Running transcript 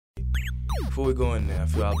before we go in there, I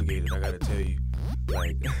feel obligated. I gotta tell you,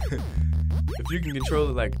 like, if you can control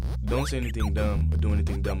it, like, don't say anything dumb or do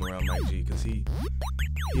anything dumb around Mike G, because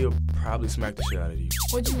he'll probably smack the shit out of you.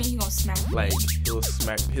 What do you mean he gonna smack me? Like, he'll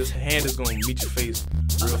smack, his hand is gonna meet your face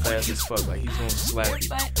real fast as fuck. Like, he's gonna slap you.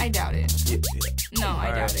 But I doubt it. Yeah. No,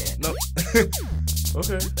 I doubt it. No.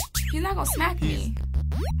 Okay. He's not gonna smack me.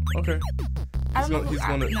 Okay. I don't know.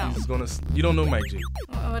 He's gonna. You don't know Mike G.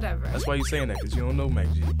 Whatever. That's why you're saying that, because you don't know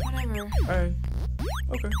Mike G. Whatever. Alright.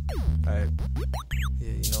 Okay. Alright.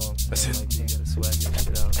 Yeah, you know, That's it. like, you gotta swag that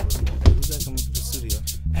shit out. Who's that coming from the studio?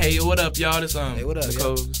 Hey, what up, y'all? This Hey, what up,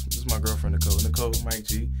 Nicole. This is my girlfriend, Nicole. Nicole, Mike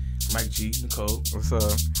G, Nicole. What's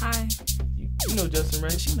up? Hi. You know Justin,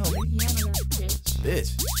 right? She know me. Yeah, I know that bitch.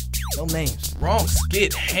 Bitch. No names. Wrong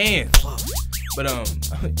skit hand. But I'm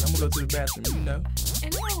gonna go to the bathroom. You know.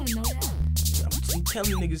 And I don't know that. I'm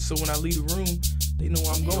telling niggas so when I leave the room, they know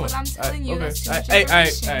where I'm going. What I'm telling you, okay. that's too much Alright.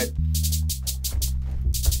 information.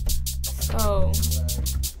 So,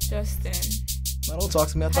 Justin. No, don't talk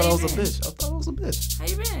to me. I thought I was a bitch. How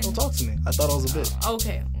you been? Don't talk to me. I thought I was a bitch.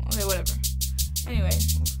 Okay, whatever. Anyway.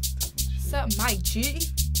 What's up, Mike G?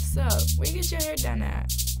 What's up? Where you get your hair done at?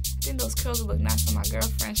 I think those curls would look nice on my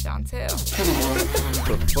girlfriend, Chantel.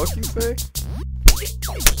 The fuck you say?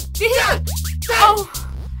 Oh,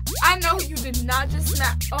 I know you did not just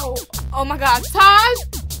smack. Oh my God, Taj,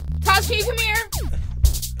 can you come here?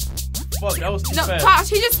 Fuck, that was too No, fast. Taj,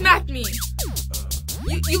 he just smacked me.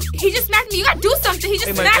 He just smacked me. You gotta do something. He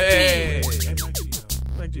just smacked me. Hey,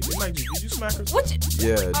 Mike G, did you smack her? What?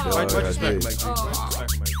 Yeah, Why'd you smack her, Mike G? Oh.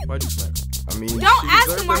 Why'd you smack her? I mean, Don't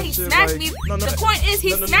ask him why he smacked me. No, The point is,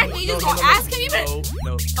 he smacked me. You just gonna ask him?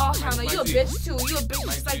 No. Oh, hell no. You a bitch, too. You a bitch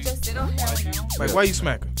just like Justin. Oh, hell no. Like, why you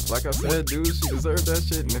smack her? Like I said, dude, she deserved that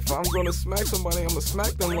shit. And if I'm gonna smack somebody, I'm gonna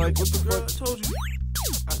smack them. Like, what the Girl, I fuck? told you.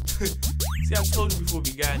 See, I told you before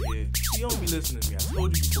we got here. You don't be listening to me. I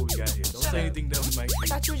told you before we got here. Don't say anything dumb to Mike I G.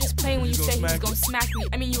 thought you were just playing when you said he was gonna smack me.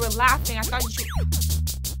 I mean, you were laughing. I thought you.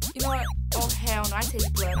 You know what? Oh, hell no. I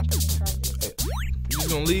taste blood. I'm pressing charges. Hey, you just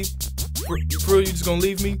gonna leave? For real, you just gonna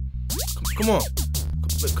leave me? Come on.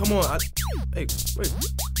 Come on. Hey, wait.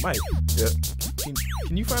 Mike. Yeah.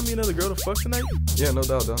 Can you find me another girl to fuck tonight? Yeah, no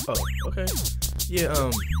doubt, though. Oh, okay.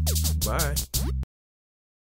 Yeah, bye.